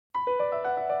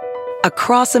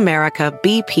Across America,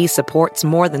 BP supports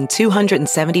more than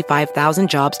 275,000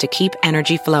 jobs to keep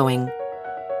energy flowing.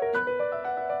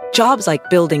 Jobs like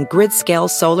building grid-scale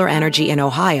solar energy in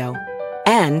Ohio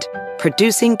and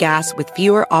producing gas with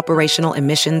fewer operational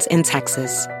emissions in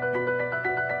Texas.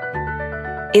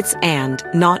 It's and,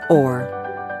 not or.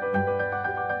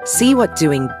 See what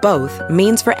doing both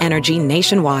means for energy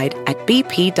nationwide at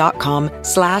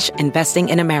bp.com/investing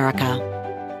in America.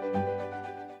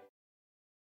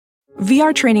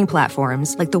 VR training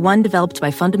platforms, like the one developed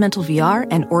by Fundamental VR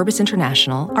and Orbis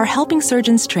International, are helping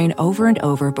surgeons train over and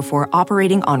over before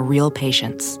operating on real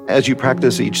patients. As you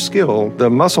practice each skill, the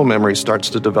muscle memory starts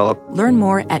to develop. Learn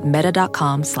more at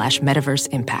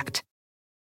meta.com/metaverseimpact.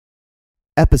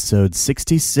 Episode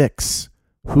 66.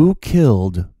 Who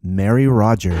Killed Mary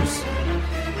Rogers?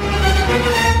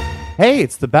 Hey,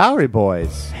 it's the Bowery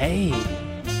Boys. Hey.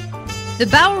 The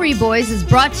Bowery Boys is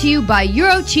brought to you by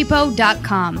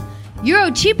Eurocheapo.com.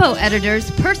 Eurocheapo editors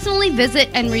personally visit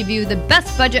and review the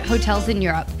best budget hotels in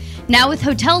Europe, now with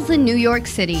hotels in New York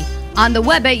City, on the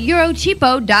web at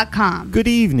Eurocheapo.com. Good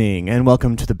evening and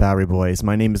welcome to the Bowery Boys.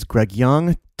 My name is Greg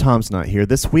Young. Tom's not here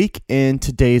this week. In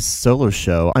today's solo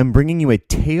show, I'm bringing you a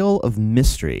tale of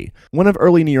mystery, one of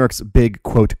early New York's big,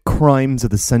 quote, crimes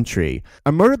of the century,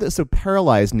 a murder that so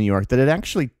paralyzed New York that it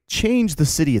actually changed the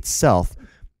city itself.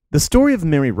 The story of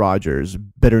Mary Rogers,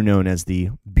 better known as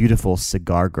the Beautiful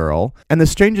Cigar Girl, and the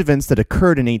strange events that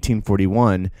occurred in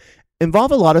 1841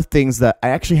 involve a lot of things that I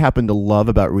actually happen to love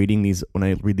about reading these when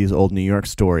I read these old New York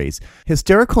stories.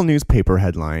 Hysterical newspaper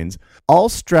headlines, all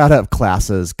strata of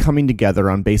classes coming together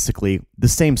on basically the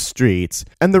same streets,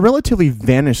 and the relatively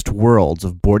vanished worlds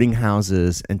of boarding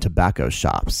houses and tobacco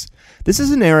shops. This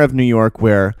is an era of New York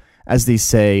where, as they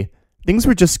say, things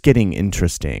were just getting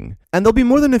interesting. And there'll be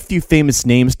more than a few famous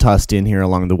names tossed in here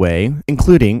along the way,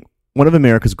 including one of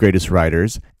America's greatest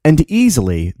writers, and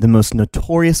easily the most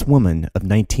notorious woman of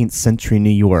 19th century New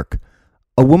York,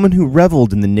 a woman who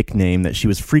reveled in the nickname that she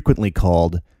was frequently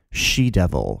called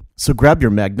She-Devil. So grab your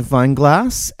magnifying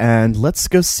glass and let's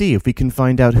go see if we can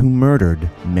find out who murdered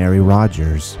Mary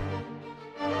Rogers.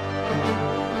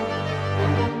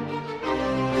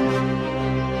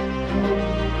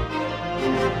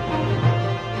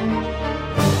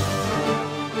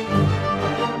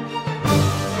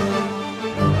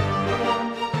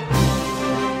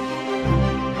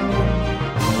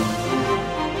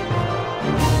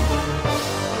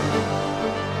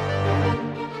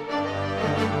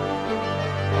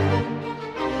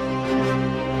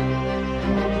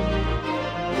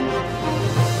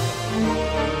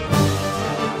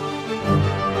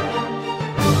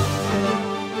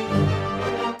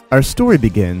 Our story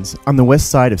begins on the west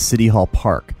side of City Hall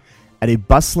Park at a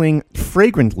bustling,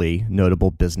 fragrantly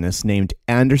notable business named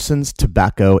Anderson's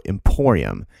Tobacco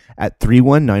Emporium at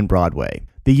 319 Broadway.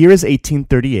 The year is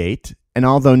 1838, and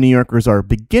although New Yorkers are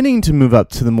beginning to move up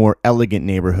to the more elegant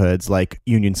neighborhoods like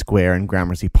Union Square and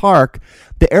Gramercy Park,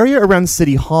 the area around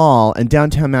City Hall and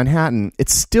downtown Manhattan,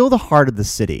 it's still the heart of the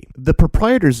city. The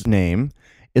proprietor's name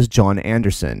is John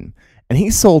Anderson, and he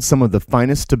sold some of the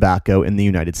finest tobacco in the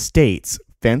United States,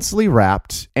 fancily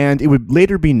wrapped, and it would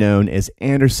later be known as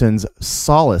Anderson's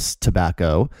Solace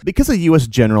tobacco because a U.S.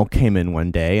 general came in one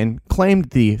day and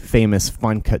claimed the famous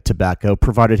fine-cut tobacco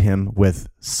provided him with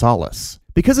solace.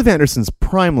 Because of Anderson's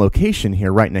prime location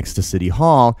here right next to City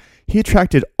Hall, he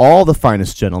attracted all the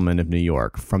finest gentlemen of New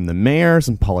York, from the mayors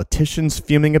and politicians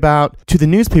fuming about to the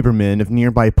newspapermen of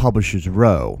nearby Publishers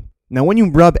Row. Now, when you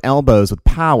rub elbows with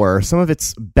power, some of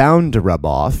it's bound to rub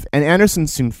off, and Anderson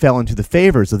soon fell into the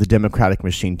favors of the Democratic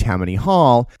machine Tammany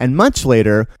Hall, and much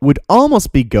later would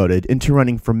almost be goaded into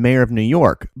running for mayor of New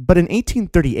York. But in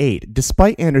 1838,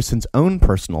 despite Anderson's own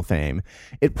personal fame,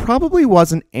 it probably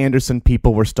wasn't Anderson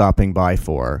people were stopping by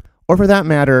for, or for that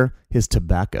matter, his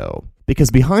tobacco.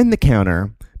 Because behind the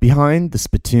counter, behind the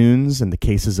spittoons and the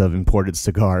cases of imported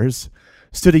cigars,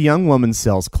 stood a young woman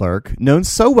sales clerk, known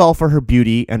so well for her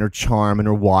beauty and her charm and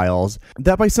her wiles,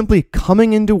 that by simply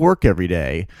coming into work every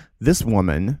day, this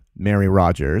woman, Mary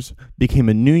Rogers, became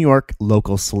a New York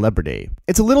local celebrity.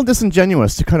 It's a little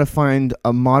disingenuous to kind of find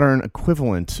a modern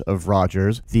equivalent of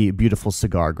Rogers, the Beautiful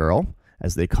Cigar Girl,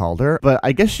 as they called her, but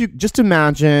I guess you just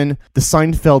imagine the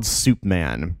Seinfeld soup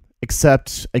man,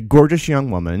 except a gorgeous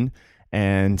young woman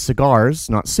and cigars,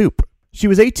 not soup. She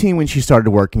was 18 when she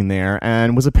started working there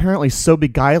and was apparently so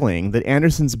beguiling that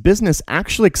Anderson's business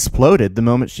actually exploded the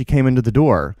moment she came into the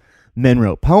door. Men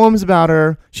wrote poems about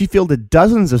her. She fielded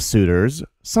dozens of suitors,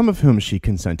 some of whom she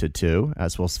consented to,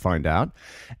 as we'll find out,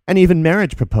 and even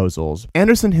marriage proposals.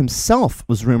 Anderson himself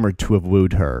was rumored to have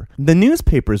wooed her. The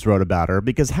newspapers wrote about her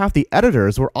because half the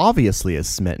editors were obviously as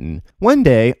smitten. One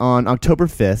day, on October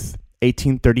 5th,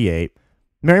 1838,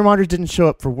 Mary Rogers didn't show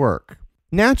up for work.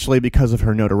 Naturally, because of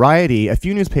her notoriety, a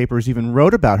few newspapers even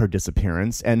wrote about her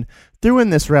disappearance and threw in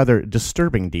this rather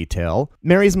disturbing detail.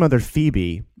 Mary's mother,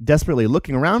 Phoebe, desperately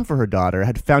looking around for her daughter,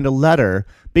 had found a letter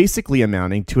basically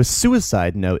amounting to a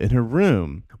suicide note in her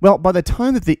room. Well, by the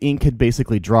time that the ink had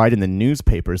basically dried in the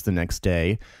newspapers the next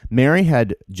day, Mary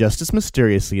had, just as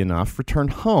mysteriously enough,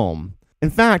 returned home. In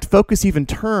fact, focus even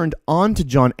turned on to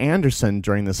John Anderson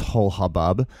during this whole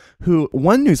hubbub, who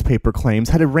one newspaper claims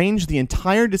had arranged the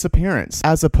entire disappearance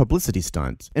as a publicity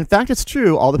stunt. In fact, it's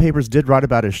true, all the papers did write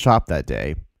about his shop that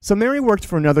day. So Mary worked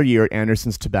for another year at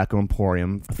Anderson's Tobacco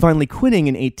Emporium, finally quitting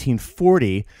in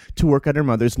 1840 to work at her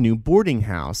mother's new boarding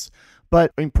house.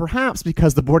 But perhaps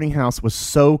because the boarding house was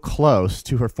so close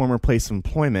to her former place of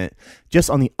employment, just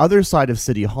on the other side of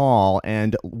City Hall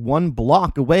and 1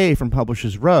 block away from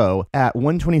Publishers Row at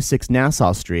 126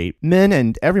 Nassau Street, men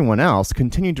and everyone else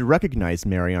continued to recognize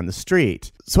Mary on the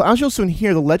street. So as you'll soon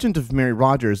hear, the legend of Mary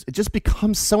Rogers, it just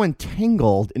becomes so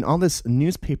entangled in all this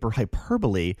newspaper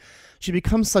hyperbole. She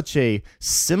becomes such a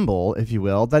symbol, if you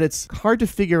will, that it's hard to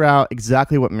figure out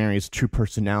exactly what Mary's true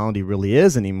personality really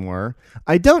is anymore.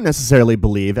 I don't necessarily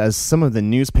believe, as some of the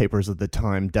newspapers of the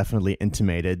time definitely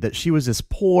intimated, that she was this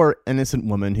poor, innocent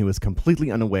woman who was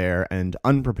completely unaware and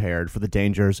unprepared for the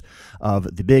dangers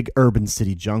of the big urban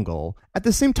city jungle. At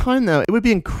the same time, though, it would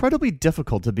be incredibly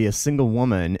difficult to be a single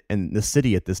woman in the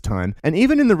city at this time, and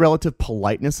even in the relative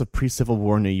politeness of pre-Civil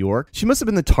War New York, she must have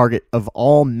been the target of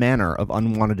all manner of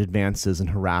unwanted advances and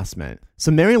harassment.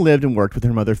 So Mary lived and worked with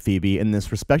her mother Phoebe in this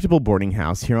respectable boarding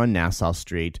house here on Nassau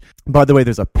Street. By the way,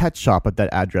 there's a pet shop at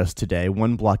that address today,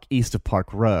 1 block east of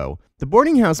Park Row. The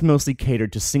boarding house mostly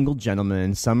catered to single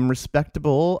gentlemen, some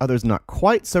respectable, others not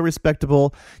quite so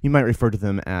respectable. You might refer to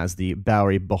them as the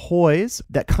Bowery Boys,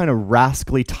 that kind of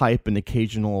rascally type and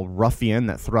occasional ruffian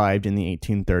that thrived in the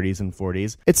 1830s and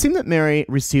 40s. It seemed that Mary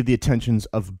received the attentions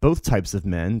of both types of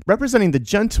men. Representing the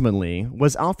gentlemanly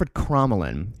was Alfred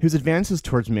Crommelin, whose advances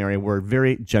towards Mary were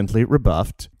very gently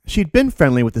rebuffed. She'd been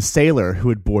friendly with a sailor who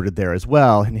had boarded there as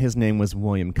well, and his name was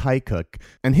William Kycook,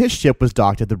 and his ship was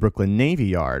docked at the Brooklyn Navy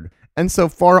Yard. And so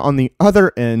far on the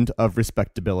other end of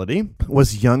respectability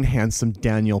was young, handsome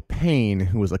Daniel Payne,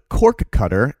 who was a cork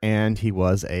cutter, and he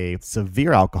was a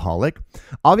severe alcoholic,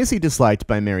 obviously disliked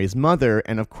by Mary's mother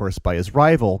and, of course, by his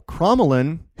rival,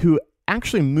 Crommelin, who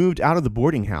actually moved out of the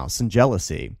boarding house in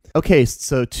jealousy. Okay,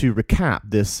 so to recap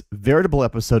this veritable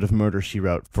episode of Murder, She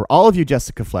Wrote, for all of you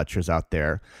Jessica Fletchers out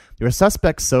there are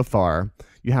suspects so far.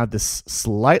 You have this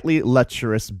slightly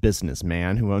lecherous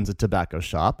businessman who owns a tobacco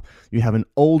shop. You have an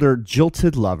older,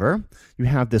 jilted lover. You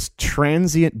have this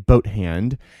transient boat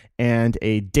hand and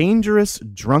a dangerous,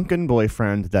 drunken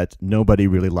boyfriend that nobody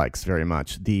really likes very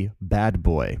much. The bad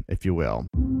boy, if you will.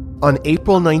 On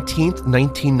April 19th,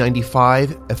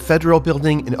 1995, a federal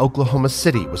building in Oklahoma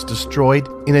City was destroyed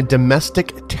in a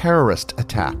domestic terrorist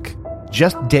attack.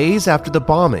 Just days after the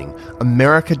bombing,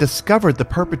 America discovered the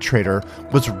perpetrator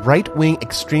was right-wing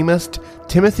extremist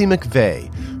Timothy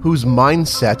McVeigh, whose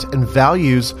mindset and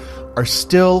values are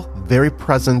still very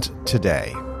present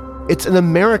today. It's an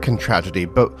American tragedy,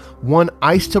 but one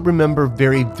I still remember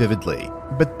very vividly.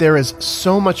 But there is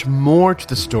so much more to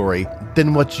the story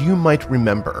than what you might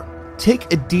remember.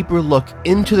 Take a deeper look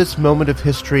into this moment of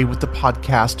history with the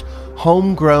podcast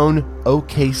Homegrown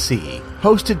OKC,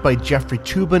 hosted by Jeffrey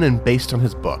Toobin and based on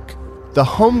his book. The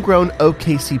Homegrown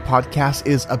OKC podcast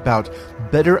is about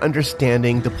better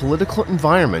understanding the political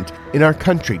environment in our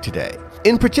country today.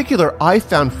 In particular, I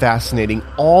found fascinating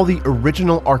all the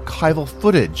original archival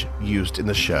footage used in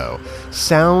the show,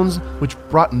 sounds which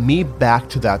brought me back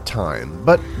to that time,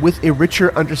 but with a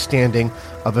richer understanding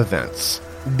of events.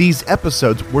 These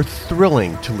episodes were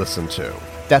thrilling to listen to.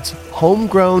 That's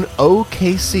Homegrown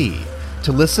OKC.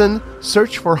 To listen,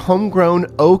 search for Homegrown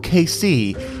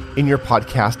OKC in your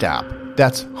podcast app.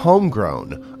 That's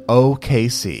Homegrown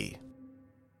OKC.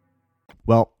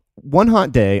 Well, one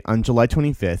hot day on July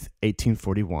 25th,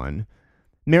 1841,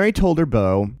 Mary told her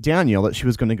beau, Daniel, that she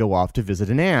was going to go off to visit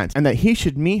an aunt and that he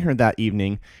should meet her that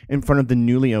evening in front of the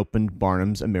newly opened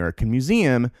Barnum's American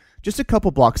Museum just a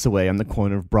couple blocks away on the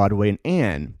corner of Broadway and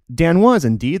Ann. Dan was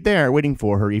indeed there waiting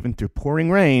for her even through pouring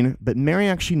rain, but Mary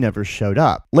actually never showed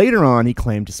up. Later on, he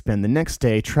claimed to spend the next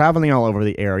day traveling all over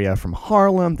the area from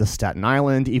Harlem to Staten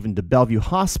Island, even to Bellevue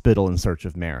Hospital in search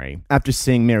of Mary. After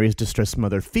seeing Mary's distressed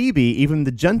mother Phoebe, even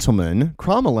the gentleman,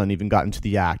 Crommelin, even got into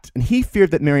the act, and he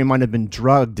feared that Mary might have been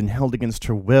drugged and held against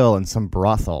her will in some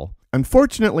brothel.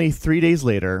 Unfortunately, 3 days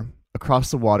later,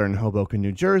 across the water in Hoboken,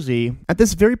 New Jersey, at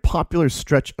this very popular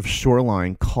stretch of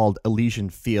shoreline called Elysian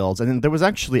Fields, and there was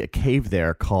actually a cave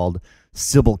there called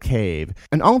Sybil Cave,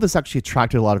 and all of this actually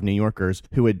attracted a lot of New Yorkers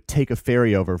who would take a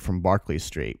ferry over from Barclay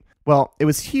Street. Well, it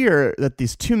was here that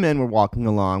these two men were walking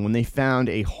along when they found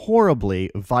a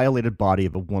horribly violated body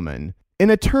of a woman, in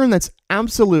a turn that's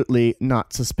absolutely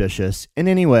not suspicious in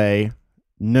any way.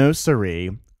 No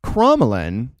siree.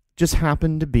 Crommelin just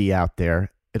happened to be out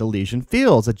there at Elysian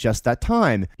Fields at just that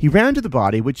time. He ran to the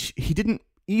body, which he didn't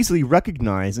easily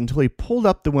recognize until he pulled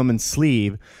up the woman's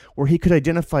sleeve, where he could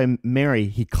identify Mary,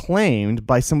 he claimed,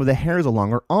 by some of the hairs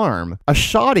along her arm. A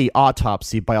shoddy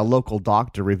autopsy by a local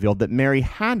doctor revealed that Mary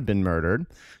had been murdered.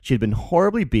 She had been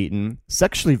horribly beaten,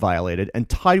 sexually violated, and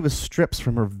tied with strips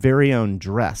from her very own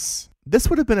dress. This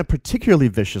would have been a particularly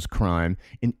vicious crime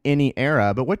in any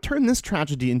era, but what turned this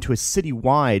tragedy into a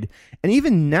citywide and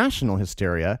even national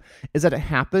hysteria is that it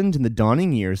happened in the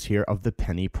dawning years here of the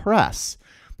penny press.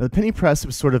 Now, the penny press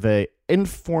was sort of an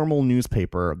informal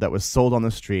newspaper that was sold on the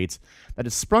streets that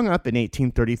had sprung up in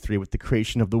 1833 with the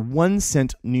creation of the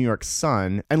 1-cent New York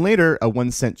Sun, and later a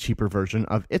 1-cent cheaper version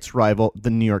of its rival, the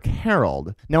New York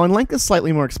Herald. Now, unlike the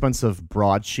slightly more expensive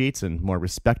broadsheets and more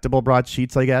respectable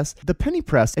broadsheets, I guess, the penny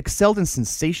press excelled in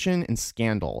sensation and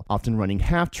scandal, often running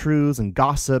half-truths and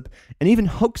gossip, and even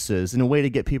hoaxes in a way to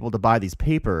get people to buy these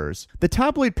papers. The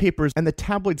tabloid papers and the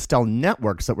tabloid-style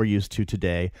networks that we're used to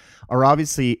today are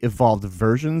obviously evolved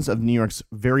versions of New York's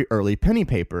very early penny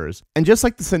papers. And just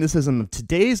like the cynicism of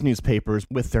today's newspapers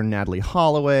with their Natalie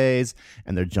Holloways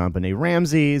and their John Benet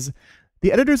Ramseys,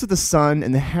 the editors of The Sun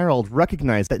and The Herald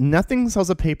recognized that nothing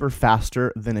sells a paper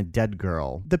faster than a dead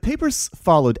girl. The papers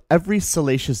followed every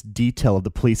salacious detail of the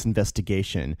police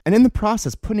investigation, and in the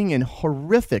process putting in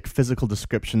horrific physical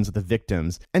descriptions of the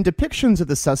victims and depictions of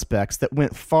the suspects that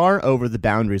went far over the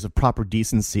boundaries of proper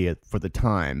decency for the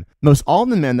time. Most all of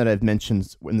the men that I've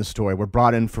mentioned in the story were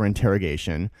brought in for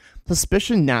interrogation.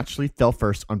 Suspicion naturally fell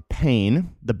first on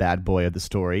Payne, the bad boy of the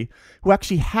story, who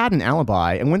actually had an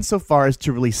alibi and went so far as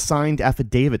to release signed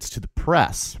affidavits to the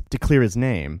press to clear his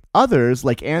name. Others,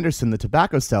 like Anderson, the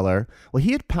tobacco seller, well,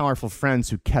 he had powerful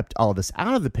friends who kept all of this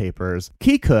out of the papers.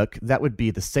 Keokuk, that would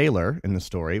be the sailor in the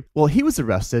story, well, he was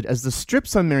arrested as the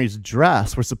strips on Mary's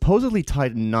dress were supposedly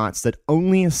tied in knots that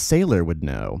only a sailor would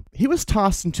know. He was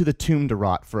tossed into the tomb to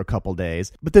rot for a couple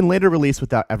days, but then later released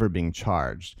without ever being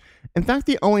charged. In fact,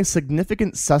 the only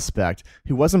significant suspect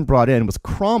who wasn't brought in was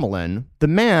Crommelin, the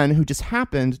man who just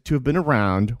happened to have been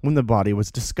around when the body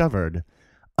was discovered.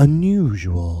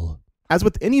 Unusual. As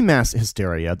with any mass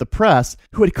hysteria, the press,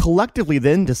 who had collectively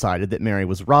then decided that Mary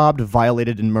was robbed,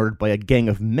 violated, and murdered by a gang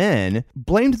of men,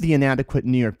 blamed the inadequate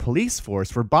New York police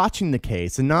force for botching the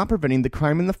case and not preventing the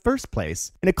crime in the first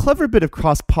place. In a clever bit of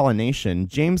cross-pollination,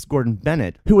 James Gordon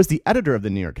Bennett, who was the editor of the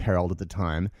New York Herald at the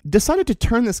time, decided to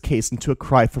turn this case into a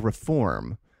cry for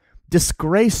reform.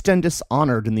 Disgraced and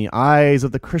dishonored in the eyes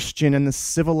of the Christian and the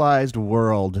civilized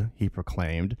world, he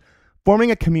proclaimed,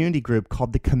 forming a community group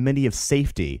called the Committee of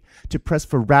Safety to press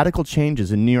for radical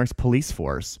changes in New York's police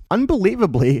force.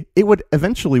 Unbelievably, it would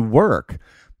eventually work.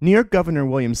 New York Governor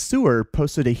William Seward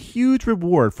posted a huge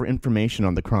reward for information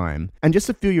on the crime, and just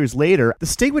a few years later, the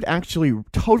state would actually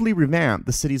totally revamp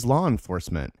the city's law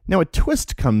enforcement. Now, a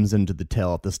twist comes into the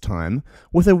tale at this time,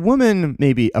 with a woman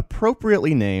maybe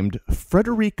appropriately named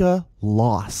Frederica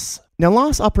Loss. Now,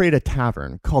 Loss operated a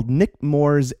tavern called Nick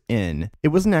Moore's Inn. It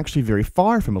wasn't actually very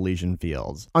far from Elysian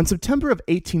Fields. On September of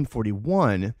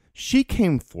 1841, she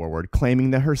came forward claiming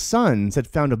that her sons had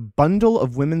found a bundle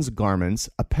of women's garments,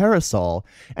 a parasol,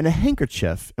 and a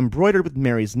handkerchief embroidered with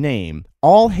Mary's name,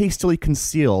 all hastily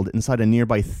concealed inside a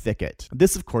nearby thicket.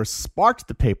 This, of course, sparked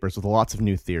the papers with lots of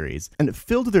new theories, and it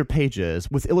filled their pages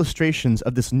with illustrations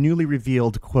of this newly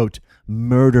revealed, quote,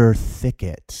 murder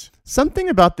thicket. Something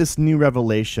about this new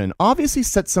revelation obviously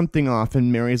set something off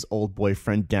in Mary's old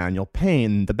boyfriend Daniel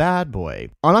Payne, the bad boy.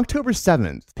 On October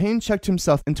 7th, Payne checked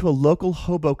himself into a local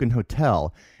Hoboken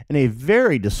hotel in a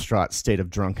very distraught state of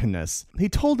drunkenness. He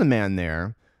told a man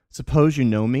there, "Suppose you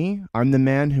know me? I'm the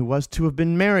man who was to have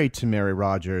been married to Mary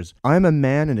Rogers. I'm a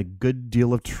man in a good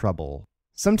deal of trouble."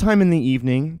 Sometime in the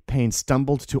evening, Payne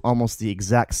stumbled to almost the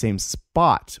exact same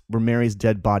spot where Mary's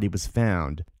dead body was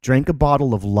found, drank a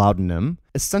bottle of laudanum,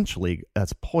 essentially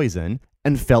that's poison,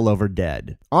 and fell over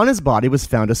dead. On his body was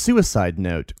found a suicide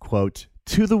note, quote,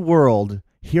 "To the world,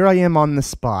 here I am on the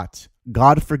spot.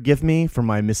 God forgive me for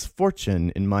my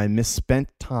misfortune in my misspent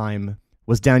time."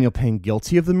 Was Daniel Payne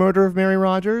guilty of the murder of Mary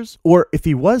Rogers? Or if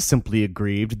he was simply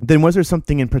aggrieved, then was there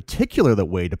something in particular that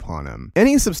weighed upon him?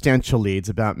 Any substantial leads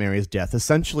about Mary's death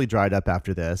essentially dried up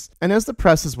after this, and as the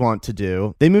press is wont to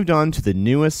do, they moved on to the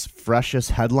newest,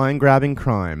 freshest, headline-grabbing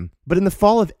crime. But in the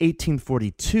fall of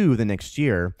 1842, the next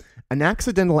year, an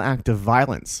accidental act of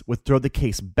violence would throw the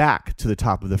case back to the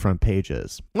top of the front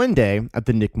pages. One day, at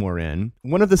the Nickmore Inn,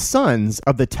 one of the sons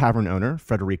of the tavern owner,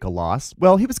 Frederica Loss,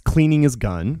 well, he was cleaning his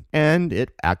gun, and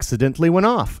it accidentally went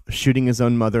off, shooting his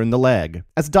own mother in the leg.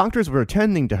 As doctors were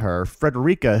attending to her,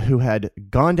 Frederica, who had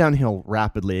gone downhill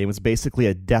rapidly and was basically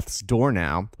at death's door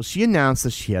now, well, she announced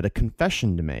that she had a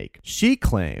confession to make. She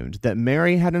claimed that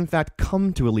Mary had in fact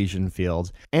come to Elysian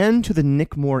Fields and to the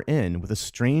Nickmore Inn with a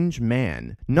strange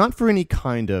man, not for any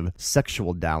kind of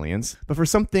sexual dalliance, but for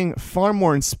something far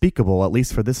more unspeakable, at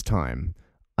least for this time,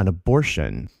 an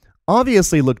abortion.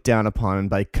 Obviously looked down upon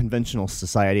by conventional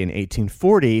society in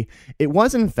 1840, it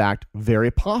was in fact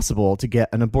very possible to get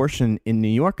an abortion in New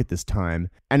York at this time,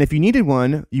 and if you needed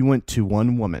one, you went to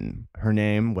one woman. Her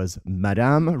name was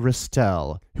Madame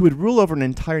Ristel, who would rule over an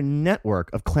entire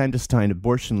network of clandestine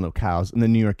abortion locales in the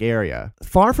New York area.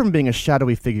 Far from being a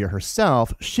shadowy figure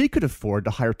herself, she could afford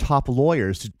to hire top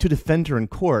lawyers to defend her in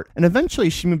court, and eventually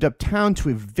she moved uptown to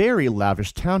a very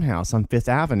lavish townhouse on Fifth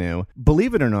Avenue,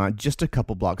 believe it or not, just a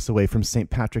couple blocks away from St.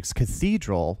 Patrick's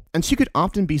Cathedral, and she could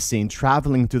often be seen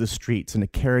traveling through the streets in a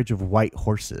carriage of white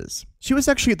horses. She was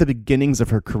actually at the beginnings of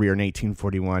her career in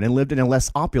 1841 and lived in a less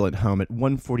opulent home at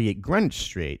 148 Greenwich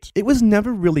Street. It was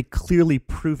never really clearly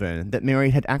proven that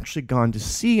Mary had actually gone to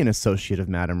see an associate of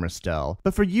Madame Ristel,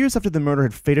 but for years after the murder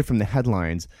had faded from the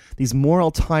headlines, these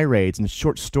moral tirades and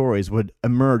short stories would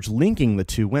emerge linking the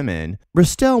two women.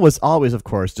 Ristel was always, of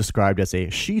course, described as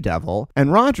a she-devil,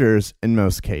 and Rogers, in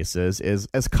most cases, is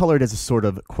as colored as a sort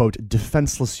of, quote,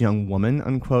 defenseless young woman,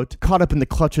 unquote, caught up in the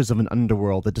clutches of an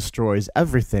underworld that destroys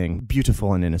everything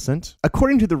beautiful and innocent.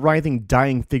 According to the writhing,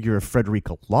 dying figure of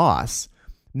Frederica Loss,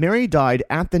 Mary died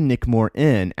at the Nickmore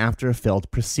Inn after a failed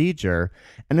procedure,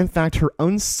 and in fact her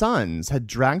own sons had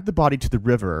dragged the body to the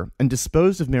river and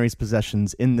disposed of Mary's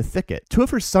possessions in the thicket. Two of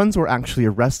her sons were actually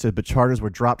arrested, but charges were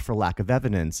dropped for lack of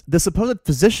evidence. The supposed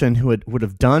physician who would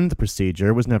have done the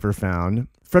procedure was never found.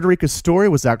 Frederica's story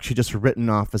was actually just written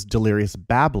off as delirious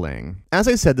babbling. As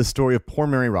I said, the story of poor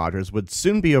Mary Rogers would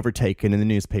soon be overtaken in the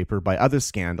newspaper by other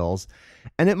scandals,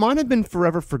 and it might have been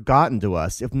forever forgotten to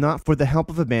us if not for the help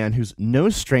of a man who's no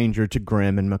stranger to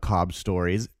grim and macabre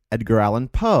stories, Edgar Allan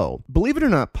Poe. Believe it or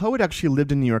not, Poe had actually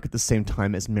lived in New York at the same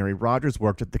time as Mary Rogers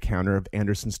worked at the counter of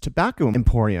Anderson's Tobacco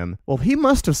Emporium. Well, he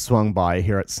must have swung by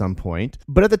here at some point,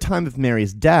 but at the time of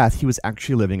Mary's death, he was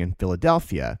actually living in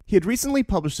Philadelphia. He had recently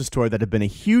published a story that had been a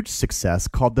huge success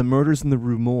called The Murders in the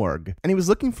Rue Morgue, and he was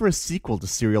looking for a sequel to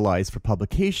serialize for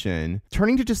publication.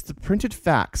 Turning to just the printed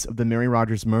facts of the Mary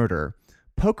Rogers murder,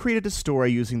 Poe created a story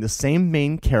using the same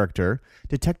main character,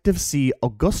 Detective C.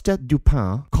 Auguste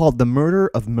Dupin, called The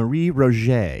Murder of Marie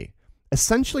Roget.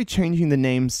 Essentially changing the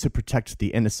names to protect the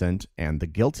innocent and the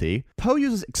guilty, Poe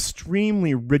uses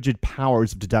extremely rigid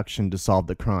powers of deduction to solve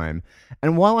the crime.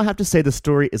 And while I have to say the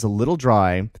story is a little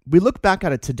dry, we look back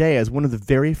at it today as one of the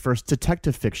very first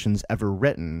detective fictions ever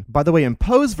written. By the way, in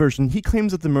Poe's version, he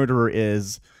claims that the murderer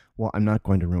is, well, I'm not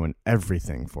going to ruin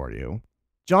everything for you.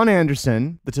 John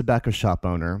Anderson, the tobacco shop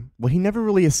owner, well, he never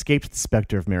really escaped the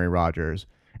specter of Mary Rogers,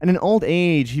 and in old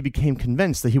age, he became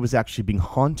convinced that he was actually being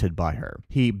haunted by her.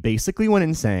 He basically went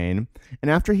insane,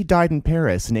 and after he died in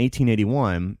Paris in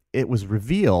 1881, it was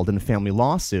revealed in a family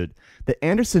lawsuit that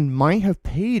Anderson might have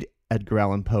paid Edgar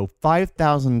Allan Poe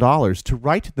 $5,000 to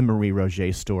write the Marie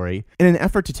Roget story in an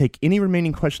effort to take any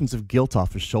remaining questions of guilt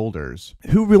off his shoulders.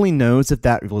 Who really knows if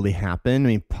that really happened?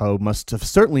 I mean, Poe must have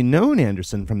certainly known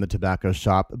Anderson from the tobacco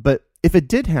shop, but if it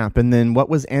did happen, then what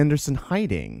was Anderson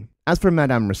hiding? As for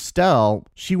Madame Ristel,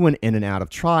 she went in and out of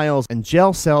trials and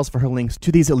jail cells for her links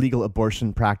to these illegal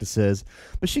abortion practices,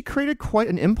 but she created quite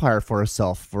an empire for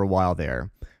herself for a while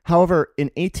there. However, in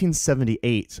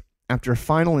 1878, after a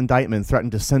final indictment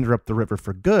threatened to send her up the river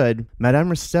for good, Madame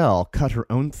Ristel cut her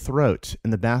own throat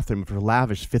in the bathroom of her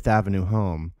lavish Fifth Avenue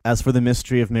home. As for the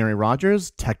mystery of Mary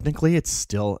Rogers, technically it's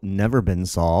still never been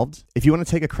solved. If you want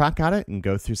to take a crack at it and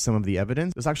go through some of the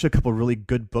evidence, there's actually a couple really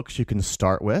good books you can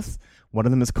start with. One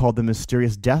of them is called The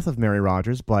Mysterious Death of Mary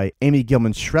Rogers by Amy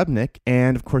Gilman Shrebnick,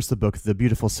 and of course the book The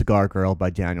Beautiful Cigar Girl by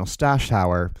Daniel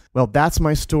Stashauer. Well, that's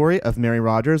my story of Mary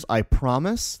Rogers. I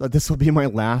promise that this will be my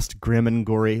last grim and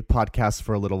gory podcast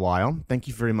for a little while. Thank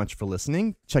you very much for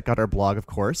listening. Check out our blog, of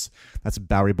course. That's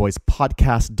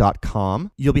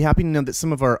BoweryBoysPodcast.com. You'll be happy to know that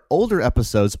some of our older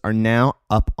episodes are now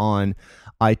up on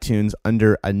iTunes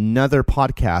under another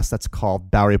podcast that's called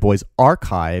Bowery Boys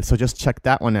Archive. So just check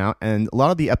that one out. And a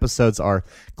lot of the episodes are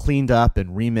cleaned up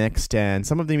and remixed, and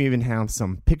some of them even have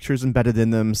some pictures embedded in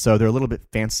them. So they're a little bit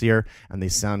fancier and they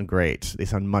sound great. They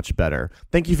sound much better.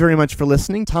 Thank you very much for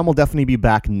listening. Tom will definitely be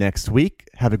back next week.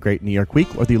 Have a great New York week,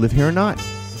 whether you live here or not.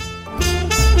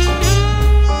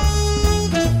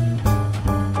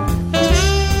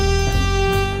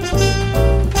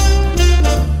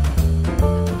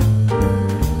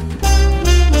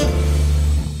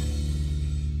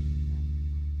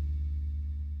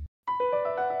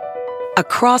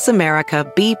 Across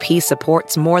America, BP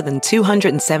supports more than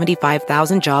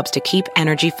 275,000 jobs to keep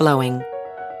energy flowing.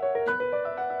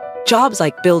 Jobs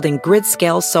like building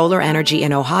grid-scale solar energy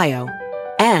in Ohio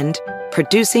and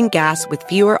producing gas with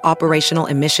fewer operational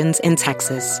emissions in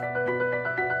Texas.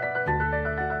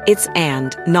 It's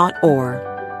and, not or.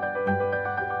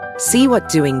 See what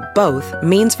doing both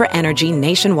means for energy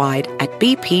nationwide at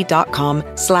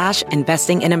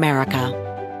bp.com/investing in America.